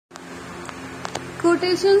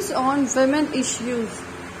Quotations on women issues.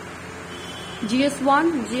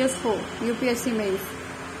 GS1, GS4, UPSC mains.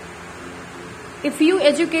 If you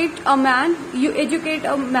educate a man, you educate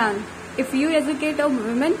a man. If you educate a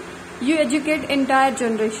woman, you educate entire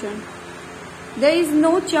generation. There is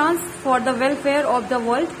no chance for the welfare of the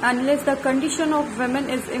world unless the condition of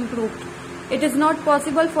women is improved. It is not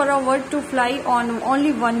possible for a bird to fly on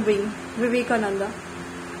only one wing. Vivekananda.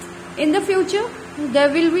 In the future, there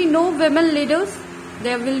will be no women leaders.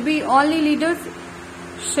 There will be only leaders.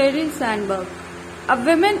 Sheryl Sandberg. A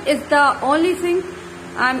woman is the only thing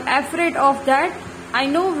I am afraid of that I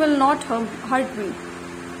know will not hurt me.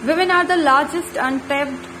 Women are the largest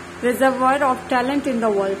untapped reservoir of talent in the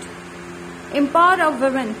world. Empower a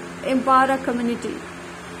woman, empower a community.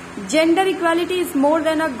 Gender equality is more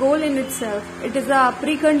than a goal in itself. It is a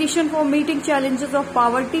precondition for meeting challenges of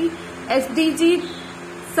poverty, SDG,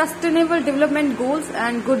 Sustainable Development Goals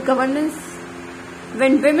and good governance.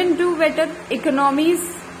 When women do better,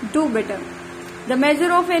 economies do better. The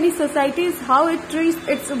measure of any society is how it treats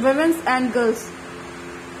its women and girls.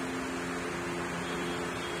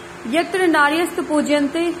 Yatra naryast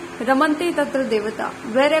pujyante ramante tatra devata.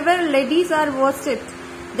 Wherever ladies are worshipped,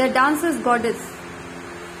 their dance is goddess.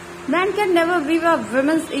 Man can never be a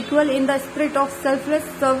woman's equal in the spirit of selfless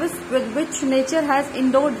service with which nature has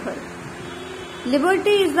endowed her.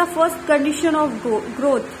 Liberty is the first condition of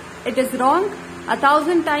growth. It is wrong,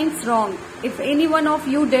 1,000 times wrong, if any one of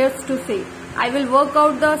you dares to say, I will work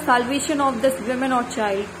out the salvation of this woman or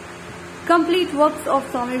child. Complete works of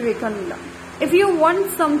Swami Vivekananda. If you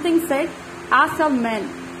want something said, ask a man.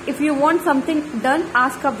 If you want something done,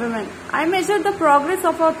 ask a woman. I measure the progress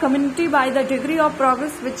of our community by the degree of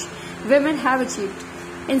progress which women have achieved.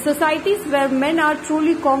 In societies where men are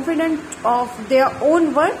truly confident of their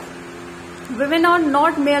own worth, women are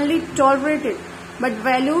not merely tolerated but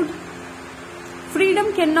valued.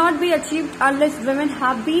 Freedom cannot be achieved unless women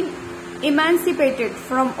have been emancipated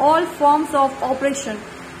from all forms of oppression.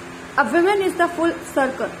 A woman is the full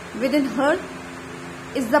circle. Within her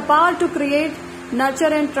is the power to create,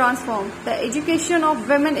 nurture and transform. The education of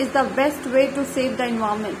women is the best way to save the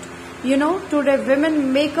environment. You know, today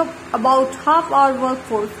women make up about half our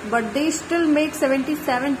workforce, but they still make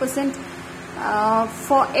 77%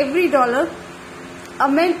 for every dollar a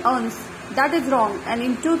man earns. That is wrong, and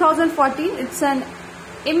in 2014 it's an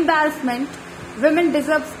embarrassment. Women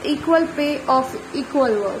deserve equal pay of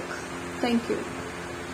equal work. Thank you.